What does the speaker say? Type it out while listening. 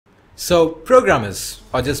So programmers,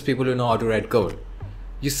 or just people who know how to write code,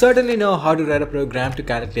 you certainly know how to write a program to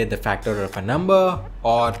calculate the factor of a number,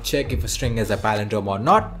 or check if a string is a palindrome or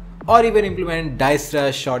not, or even implement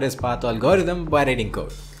Dijkstra's shortest path algorithm by writing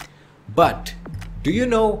code. But do you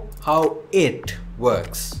know how it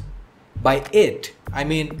works? By it, I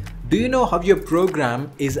mean, do you know how your program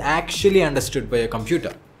is actually understood by your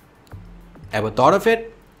computer? Ever thought of it?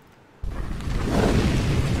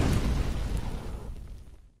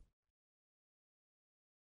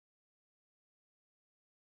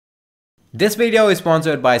 This video is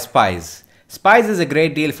sponsored by Spyse. Spyse is a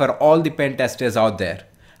great deal for all the pen testers out there.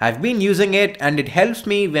 I've been using it and it helps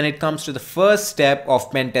me when it comes to the first step of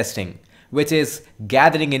pen testing, which is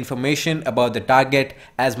gathering information about the target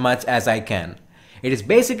as much as I can. It is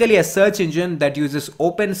basically a search engine that uses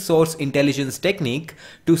open source intelligence technique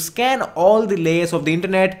to scan all the layers of the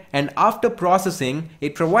internet, and after processing,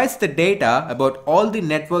 it provides the data about all the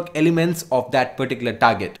network elements of that particular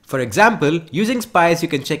target. For example, using Spyse, you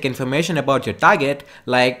can check information about your target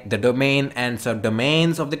like the domain and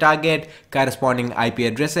subdomains of the target, corresponding IP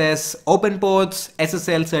addresses, open ports,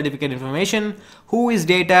 SSL certificate information, who is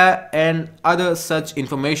data, and other such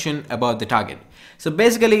information about the target. So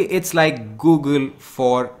basically it's like Google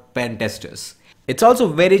for pen testers. It's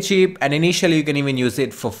also very cheap, and initially you can even use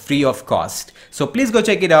it for free of cost. So please go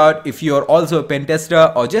check it out if you're also a pen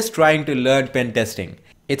tester or just trying to learn pen testing.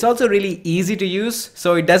 It's also really easy to use,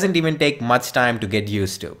 so it doesn't even take much time to get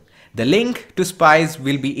used to. The link to Spyse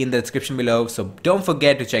will be in the description below, so don't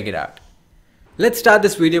forget to check it out. Let's start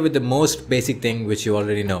this video with the most basic thing which you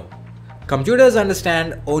already know. Computers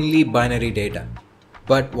understand only binary data.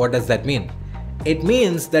 But what does that mean? It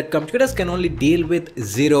means that computers can only deal with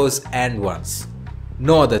zeros and ones,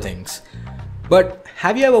 no other things. But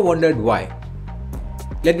have you ever wondered why?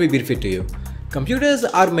 Let me brief it to you. Computers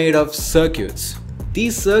are made of circuits.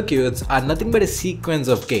 These circuits are nothing but a sequence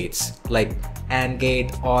of gates like AND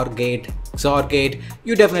gate, OR gate, XOR gate.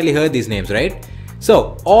 You definitely heard these names, right?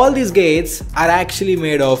 So all these gates are actually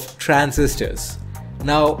made of transistors.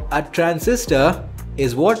 Now a transistor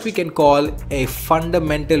is what we can call a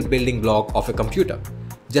fundamental building block of a computer,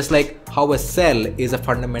 just like how a cell is a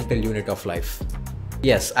fundamental unit of life.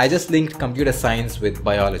 Yes, I just linked computer science with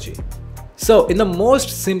biology. So in the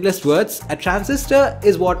most simplest words, a transistor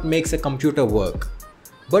is what makes a computer work.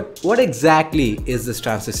 But what exactly is this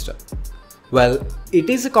transistor? Well, it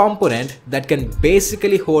is a component that can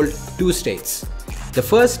basically hold two states. The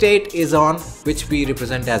first state is on, which we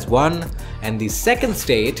represent as 1, and the second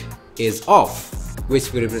state is off,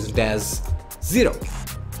 which we represent as 0.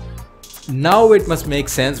 Now it must make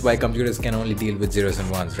sense why computers can only deal with zeros and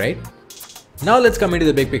ones, right? Now let's come into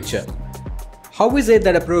the big picture. How is it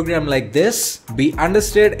that a program like this be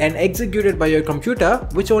understood and executed by your computer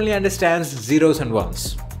which only understands zeros and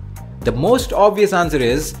ones? The most obvious answer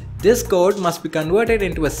is this code must be converted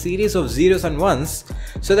into a series of zeros and ones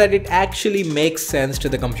so that it actually makes sense to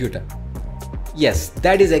the computer. Yes,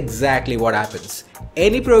 that is exactly what happens.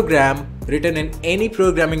 Any program written in any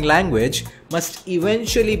programming language must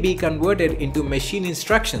eventually be converted into machine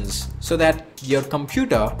instructions so that your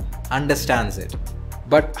computer understands it.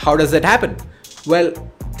 But how does that happen? Well,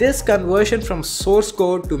 this conversion from source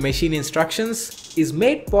code to machine instructions is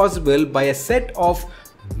made possible by a set of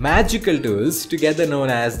magical tools together known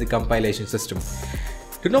as the compilation system.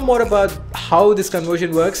 To know more about how this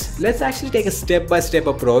conversion works, let's actually take a step-by-step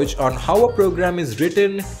approach on how a program is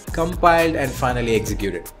written, compiled, and finally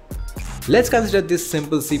executed. Let's consider this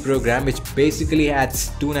simple C program which basically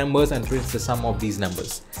adds two numbers and prints the sum of these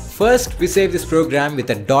numbers. First, we save this program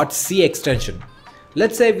with a .c extension.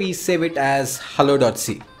 Let's say we save it as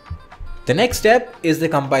hello.c. The next step is the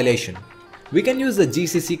compilation. We can use the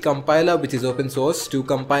GCC compiler, which is open source, to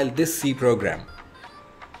compile this C program.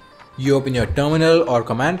 You open your terminal or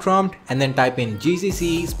command prompt and then type in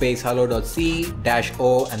gcc space hello.c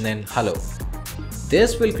 -o and then hello.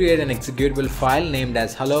 This will create an executable file named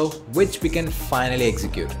as hello, which we can finally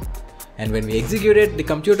execute. And when we execute it, the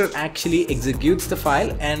computer actually executes the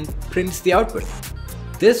file and prints the output.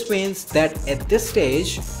 This means that at this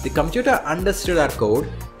stage, the computer understood our code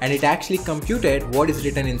and it actually computed what is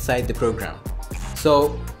written inside the program.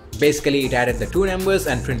 So basically it added the two numbers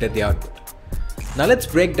and printed the output. Now let's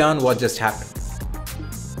break down what just happened.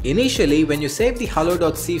 Initially, when you save the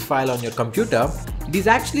hello.c file on your computer, it is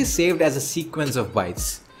actually saved as a sequence of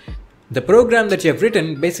bytes. The program that you have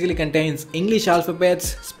written basically contains English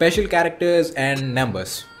alphabets, special characters, and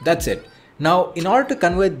numbers. That's it. Now, in order to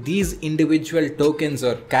convert these individual tokens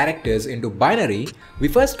or characters into binary, we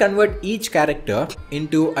first convert each character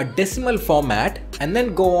into a decimal format and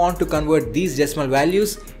then go on to convert these decimal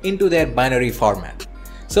values into their binary format.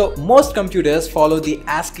 So most computers follow the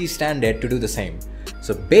ASCII standard to do the same.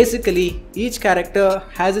 So basically each character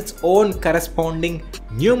has its own corresponding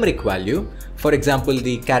numeric value. For example,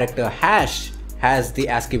 the character hash has the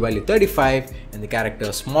ASCII value 35 and the character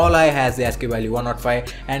i has the ASCII value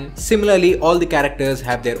 105, and similarly all the characters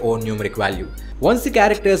have their own numeric value. Once the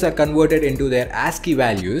characters are converted into their ASCII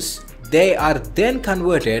values, they are then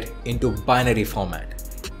converted into binary format.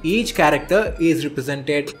 Each character is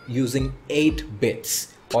represented using 8 bits,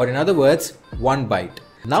 or in other words 1 byte.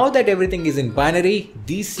 Now that everything is in binary,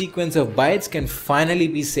 this sequence of bytes can finally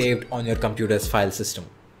be saved on your computer's file system.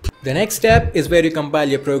 The next step is where you compile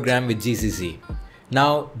your program with GCC.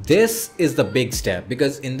 Now this is the big step,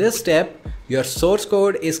 because in this step your source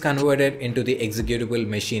code is converted into the executable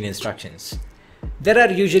machine instructions. There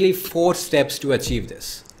are usually 4 steps to achieve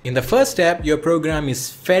this. In the first step, your program is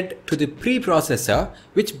fed to the preprocessor,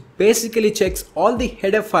 which basically checks all the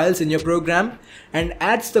header files in your program and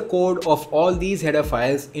adds the code of all these header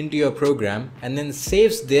files into your program, and then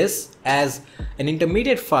saves this as an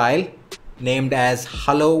intermediate file named as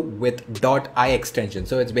hello with .i extension.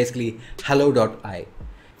 So it's basically hello.i.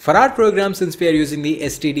 For our program, since we are using the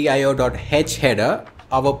stdio.h header,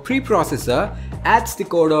 our preprocessor adds the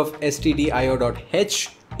code of stdio.h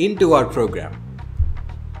into our program.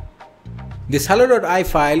 This hello.i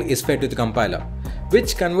file is fed to the compiler,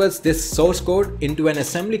 which converts this source code into an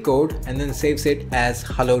assembly code and then saves it as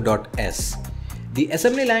hello.s. The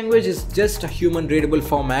assembly language is just a human readable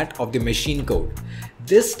format of the machine code.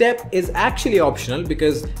 This step is actually optional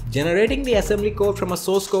because generating the assembly code from a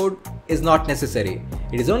source code is not necessary.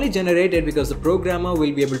 It is only generated because the programmer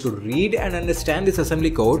will be able to read and understand this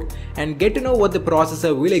assembly code and get to know what the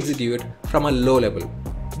processor will execute from a low level.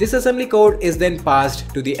 This assembly code is then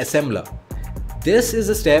passed to the assembler. This is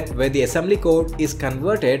a step where the assembly code is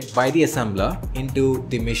converted by the assembler into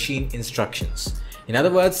the machine instructions. In other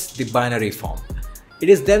words, the binary form. It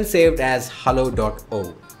is then saved as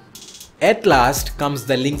hello.o. At last comes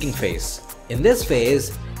the linking phase. In this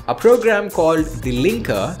phase, a program called the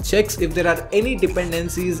linker checks if there are any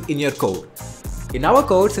dependencies in your code. In our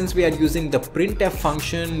code, since we are using the printf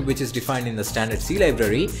function, which is defined in the standard C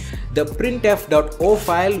library, the printf.o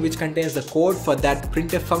file, which contains the code for that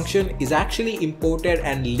printf function, is actually imported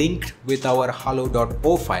and linked with our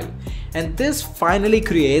hello.o file. And this finally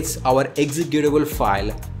creates our executable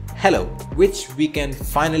file hello, which we can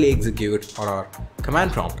finally execute on our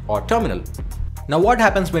command prompt or terminal. Now what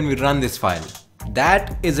happens when we run this file?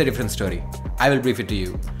 That is a different story. I will brief it to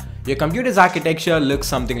you. Your computer's architecture looks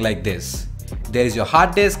something like this. There is your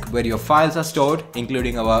hard disk where your files are stored,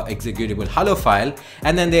 including our executable hello file,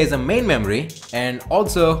 and then there is a main memory, and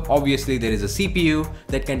also obviously there is a CPU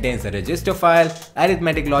that contains the register file,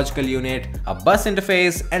 arithmetic logical unit, a bus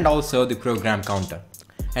interface, and also the program counter.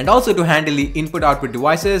 And also to handle the input-output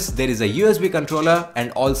devices, there is a USB controller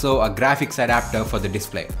and also a graphics adapter for the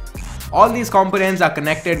display. All these components are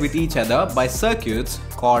connected with each other by circuits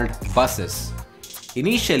called buses.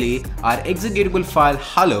 Initially, our executable file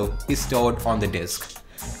hello is stored on the disk.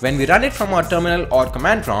 When we run it from our terminal or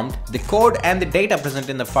command prompt, the code and the data present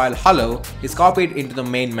in the file hello is copied into the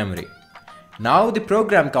main memory. Now the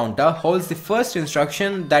program counter holds the first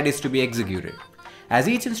instruction that is to be executed. As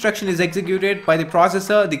each instruction is executed by the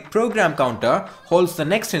processor, the program counter holds the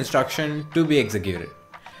next instruction to be executed.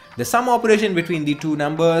 The sum operation between the two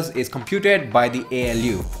numbers is computed by the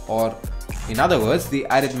ALU, or in other words, the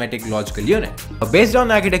arithmetic logical unit. Based on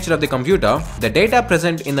the architecture of the computer, the data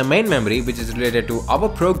present in the main memory, which is related to our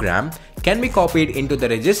program, can be copied into the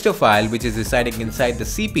register file which is residing inside the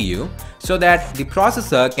CPU, so that the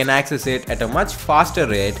processor can access it at a much faster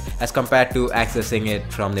rate as compared to accessing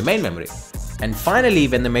it from the main memory. And finally,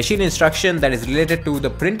 when the machine instruction that is related to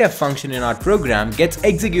the printf function in our program gets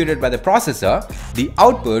executed by the processor, the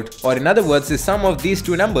output, or in other words the sum of these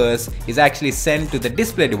two numbers, is actually sent to the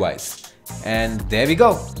display device. And there we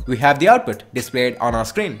go, we have the output displayed on our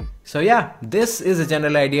screen. So yeah, this is a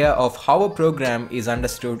general idea of how a program is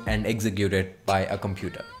understood and executed by a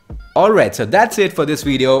computer. Alright, so that's it for this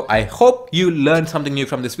video. I hope you learned something new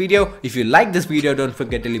from this video. If you like this video, don't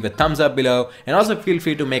forget to leave a thumbs up below, and also feel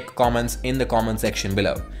free to make comments in the comment section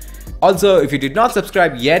below. Also, if you did not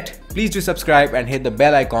subscribe yet, please do subscribe and hit the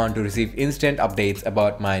bell icon to receive instant updates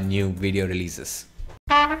about my new video releases.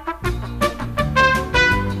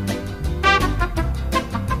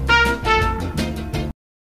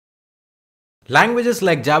 Languages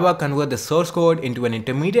like Java convert the source code into an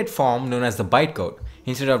intermediate form known as the bytecode.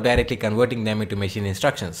 instead of directly converting them into machine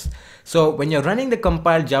instructions. So when you're running the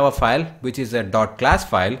compiled Java file, which is a .class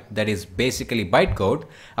file that is basically bytecode,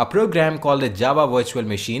 a program called the Java virtual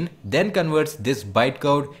machine then converts this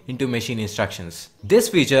bytecode into machine instructions. This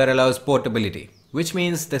feature allows portability, which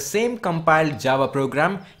means the same compiled Java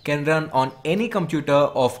program can run on any computer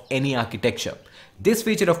of any architecture. This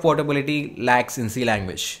feature of portability lacks in C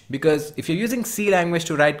language, because if you're using C language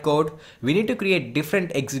to write code, we need to create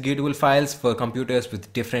different executable files for computers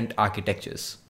with different architectures.